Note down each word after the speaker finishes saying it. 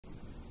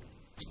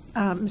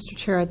Mr.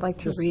 Chair, I'd like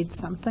to read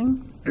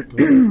something,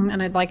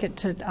 and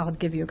I'll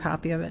give you a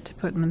copy of it to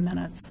put in the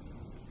minutes.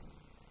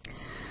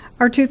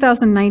 Our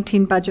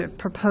 2019 budget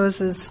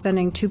proposes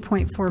spending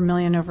 $2.4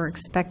 million over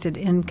expected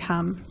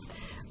income.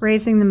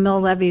 Raising the mill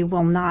levy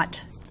will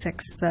not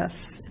fix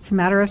this. It's a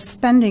matter of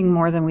spending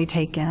more than we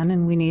take in,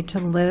 and we need to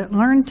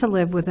learn to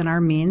live within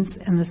our means,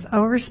 and this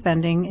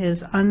overspending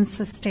is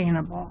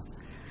unsustainable.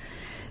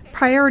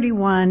 Priority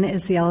one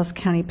is the Ellis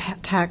County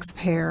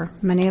taxpayer.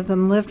 Many of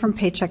them live from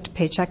paycheck to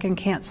paycheck and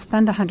can't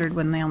spend $100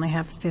 when they only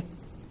have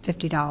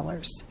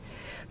 $50.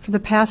 For the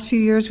past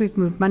few years, we've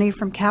moved money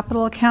from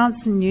capital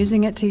accounts and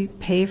using it to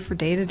pay for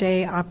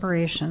day-to-day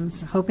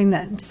operations, hoping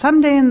that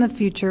someday in the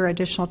future,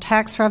 additional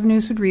tax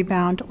revenues would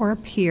rebound or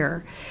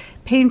appear.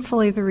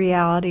 Painfully, the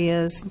reality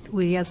is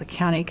we as a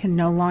county can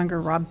no longer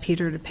rob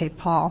Peter to pay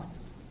Paul.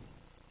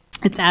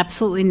 It's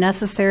absolutely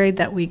necessary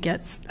that we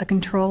get a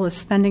control of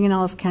spending in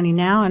Ellis County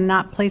now and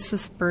not place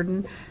this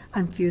burden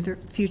on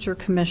future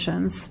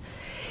commissions.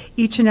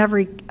 Each and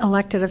every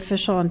elected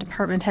official and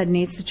department head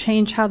needs to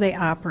change how they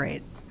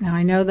operate. Now,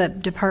 I know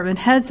that department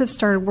heads have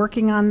started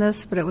working on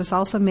this, but it was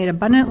also made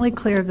abundantly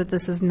clear that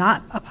this is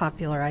not a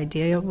popular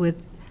idea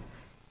with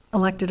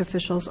elected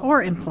officials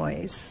or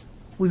employees.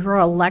 We were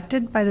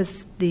elected by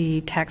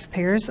the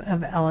taxpayers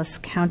of Ellis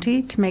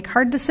County to make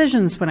hard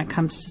decisions when it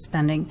comes to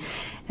spending,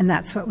 and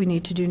that's what we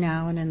need to do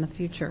now and in the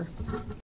future.